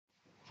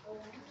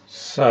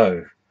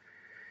So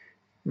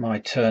my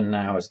turn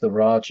now as the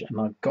Raj,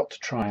 and I've got to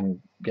try and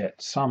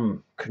get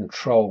some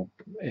control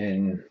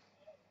in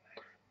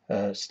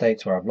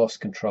states where I've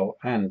lost control,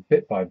 and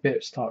bit by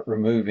bit start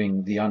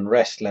removing the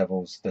unrest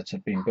levels that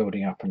have been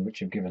building up and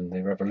which have given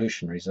the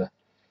revolutionaries a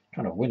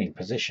kind of winning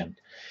position.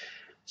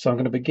 So I'm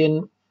going to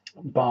begin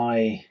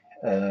by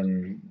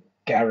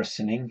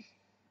garrisoning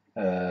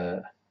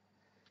so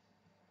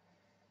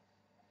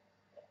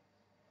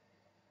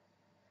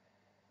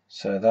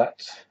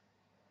that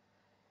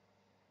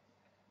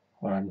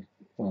I'm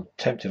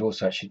tempted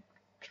also actually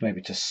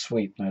maybe to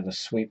sweep. Now the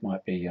sweep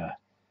might be a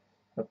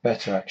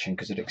better action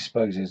because it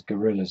exposes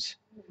guerrillas.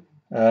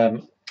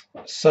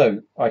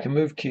 So I can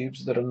move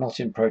cubes that are not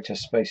in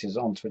protest spaces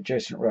onto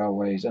adjacent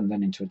railways and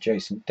then into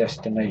adjacent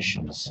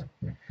destinations.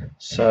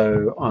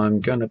 So I'm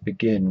going to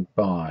begin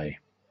by,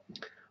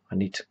 I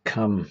need to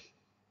come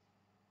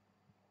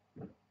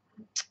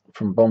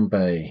from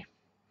Bombay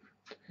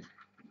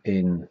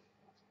in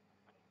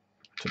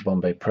to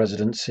Bombay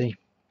Presidency.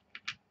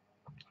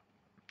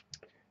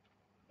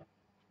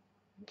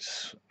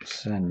 Let's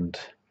send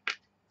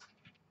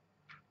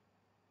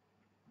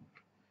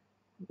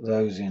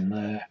those in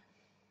there.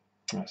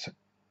 That's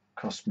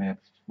cost me a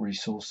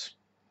resource.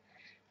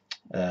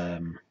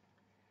 I'm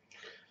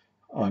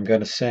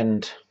going to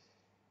send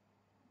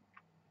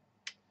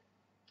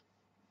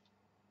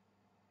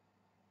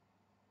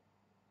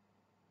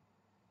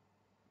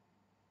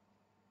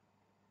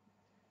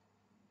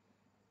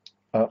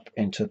up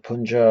into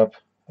Punjab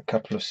a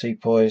couple of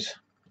sepoys,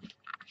 a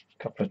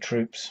couple of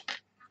troops.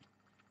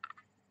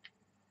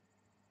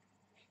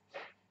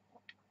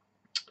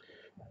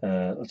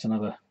 That's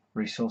another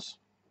resource.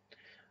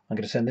 I'm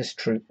going to send this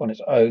troop on its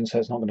own, so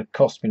it's not going to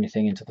cost me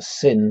anything, into the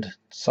Sindh,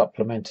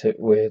 supplement it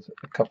with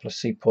a couple of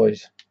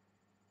sepoys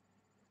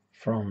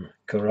from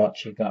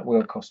Karachi. That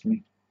will cost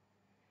me.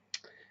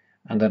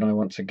 And then I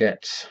want to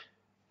get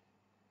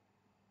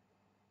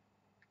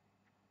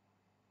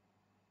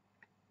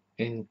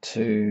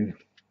into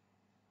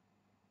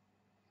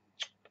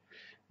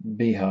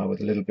Bihar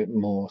with a little bit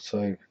more,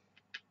 so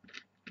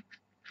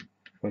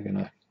we're going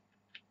to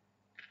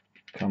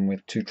come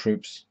with 2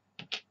 troops,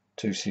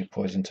 2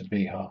 sepoys into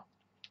Bihar.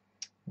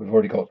 We've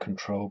already got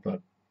control, but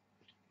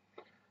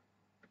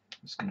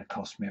it's going to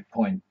cost me a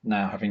point.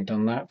 Now, having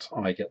done that,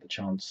 I get the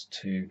chance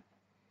to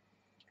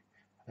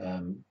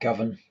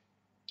govern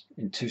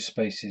in 2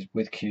 spaces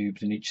with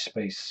cubes. In each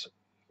space,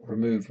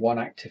 remove 1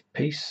 active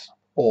piece,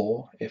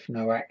 or if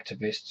no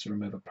activists,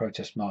 remove a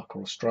protest marker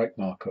or strike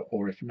marker,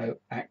 or if no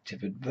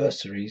active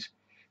adversaries,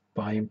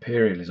 by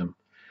imperialism.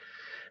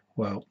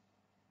 Well,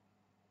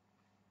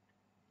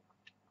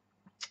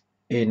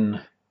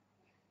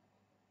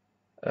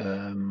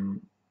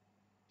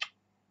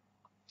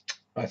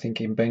 I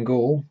think in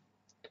Bengal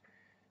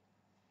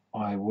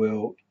I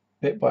will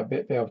bit by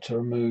bit be able to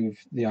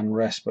remove the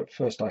unrest, but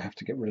first I have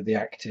to get rid of the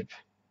active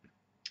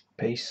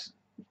piece.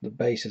 The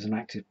base is an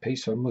active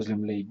piece, so a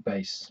Muslim League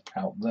base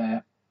out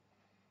there.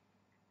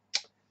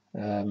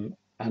 And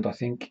I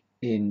think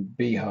in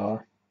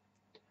Bihar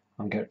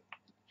I'm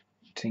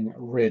getting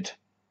rid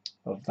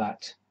of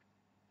that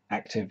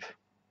active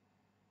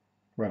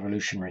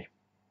revolutionary.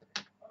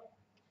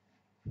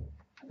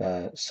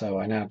 So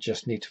I now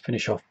just need to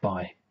finish off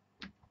by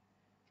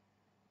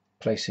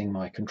placing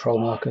my control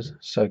markers.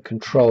 So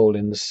control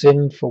in the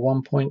Sindh for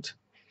 1 point.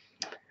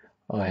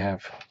 I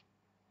have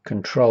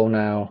control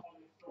now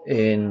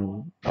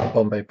in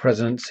Bombay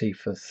Presidency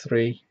for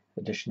 3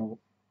 additional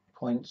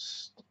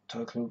points.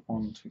 Total of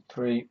 1, 2,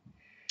 3.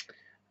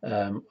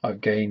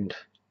 I've gained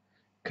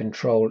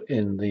control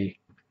in the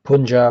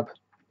Punjab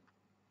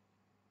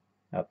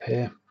up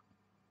here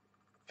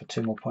for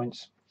 2 more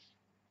points.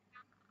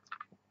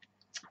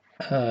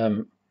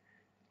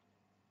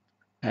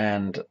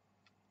 And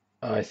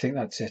I think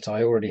that's it.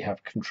 I already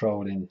have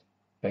control in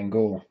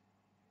Bengal,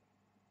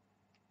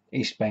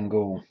 East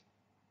Bengal,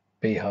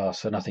 Bihar,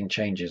 so nothing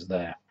changes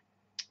there.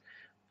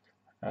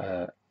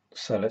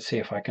 So let's see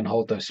if I can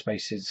hold those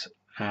spaces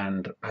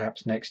and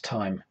perhaps next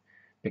time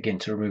begin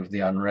to remove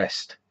the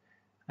unrest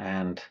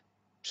and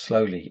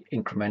slowly,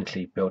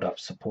 incrementally build up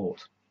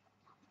support.